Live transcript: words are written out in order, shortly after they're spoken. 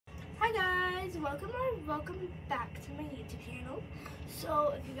welcome back to my YouTube channel.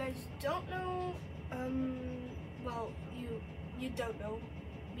 So if you guys don't know, well, you don't know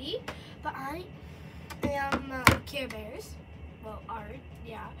me, but I am Care Bears. Well, Art,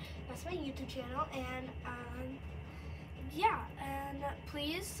 yeah, that's my YouTube channel, and yeah, and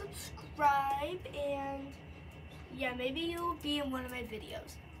please subscribe, and yeah, maybe you'll be in one of my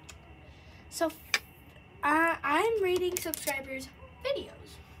videos. So I'm rating subscribers' videos.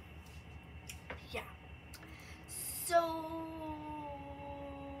 Yeah. So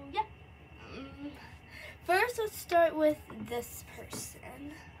yeah. First, let's start with this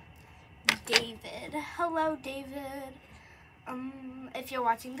person, David. Hello, David. If you're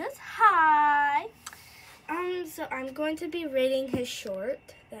watching this, hi. So I'm going to be rating his short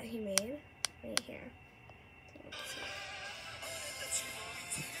that he made right here.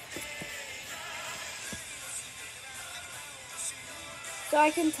 So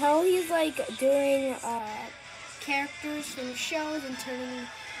I can tell he's like doing characters from shows and turning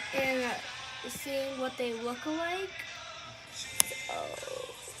and seeing what they look like.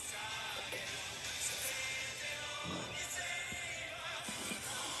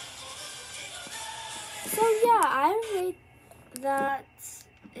 So yeah, I rate that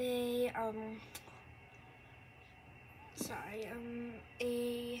a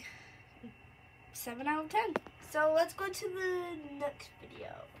a 7 out of 10. So let's go to the next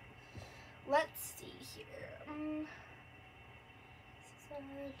video. Let's see here.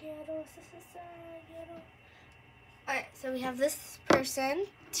 Alright, so we have this person,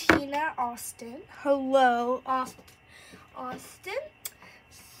 Tina Austin. Hello, Austin.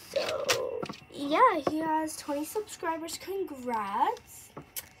 So yeah, he has 20 subscribers. Congrats.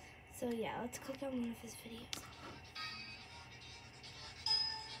 So yeah, let's click on one of his videos.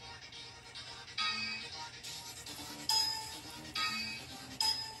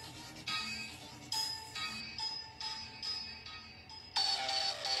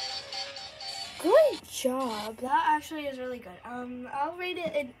 Good job. That actually is really good. I'll rate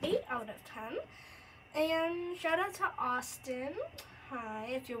it an 8 out of 10. And shout out to Austin. Hi,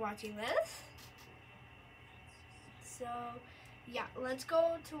 if you're watching this. So, yeah, let's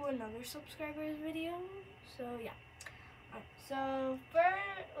go to another subscriber's video. So, yeah. Alright, so,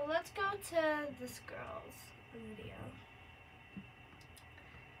 let's go to this girl's video.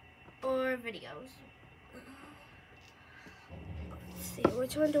 Or videos. Let's see,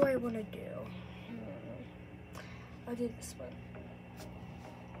 which one do I want to do? I'll do this one.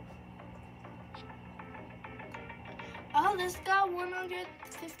 Oh, this got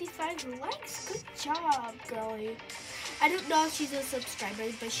 155 likes. Good job, girlie. I don't know if she's a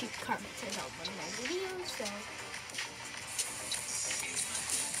subscriber, but she commented on one of my videos, so.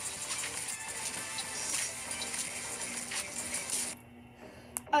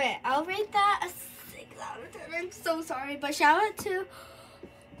 Okay, I'll rate that a 6 out of 10. I'm so sorry, but shout out to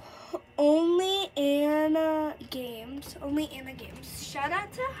Only Anna Games. Shout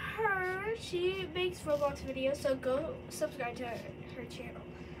out to her. She makes Roblox videos, so go subscribe to her channel.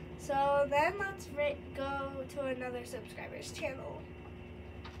 So then let's go to another subscriber's channel.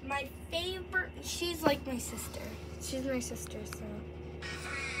 My favorite, she's like my sister. She's my sister, so.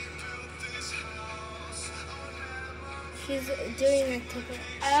 She's doing a TikTok.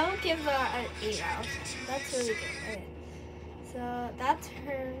 I'll give that an 8 out of 10. That's really good. Okay. So that's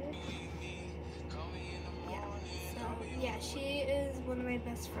her. Yeah, she is one of my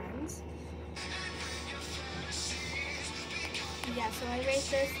best friends. Yeah, so I rate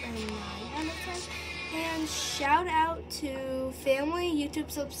this a 9 out of 10. And shout out to Family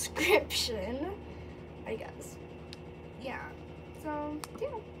YouTube Subscription, I guess. Yeah, so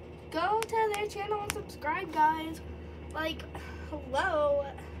yeah, go to their channel and subscribe, guys. Like, hello.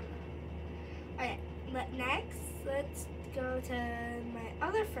 Alright, but next, let's go to my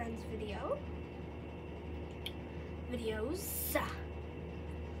other friend's videos.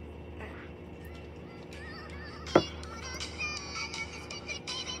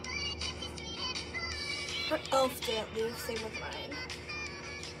 Her elf didn't leave, same with mine.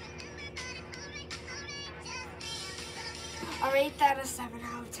 I'll rate that a 7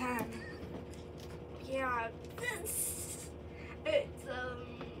 out of 10. Yeah, it's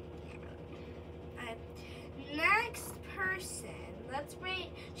next person. Let's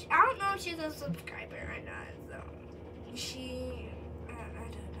rate. I don't know if she's a subscriber or not. So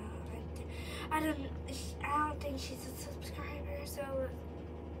I don't think she's a subscriber. So let's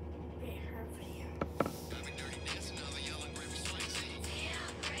rate her video.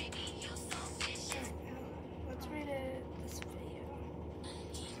 Let's rate this video.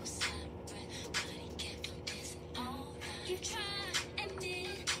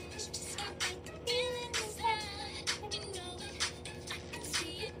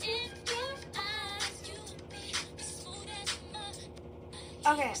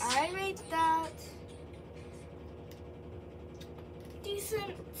 Okay, I rate that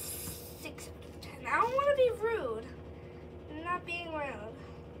decent 6 out of 10. I don't want to be rude. I'm not being rude.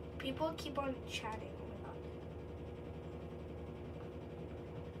 People keep on chatting. Oh my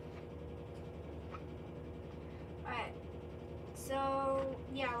god. Alright. So,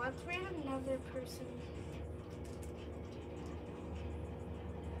 yeah, let's rate another person.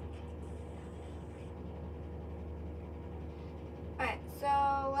 Alright,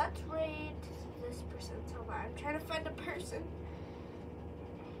 so let's rate this person. Hold on, I'm trying to find a person.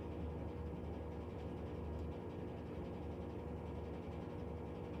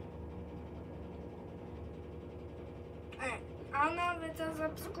 Alright, I don't know if it's a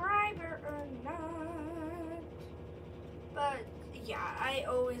subscriber or not. But yeah, I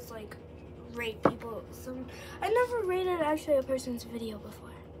always like rate people. I never rated actually a person's video before.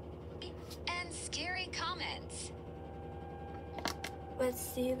 And scary comments. Let's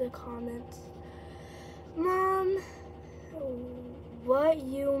see the comments. Mom, what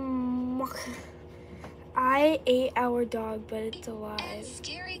you I ate our dog, but it's alive. And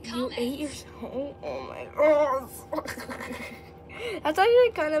scary You comments. ate yourself? Oh my god. That's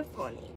actually kind of funny.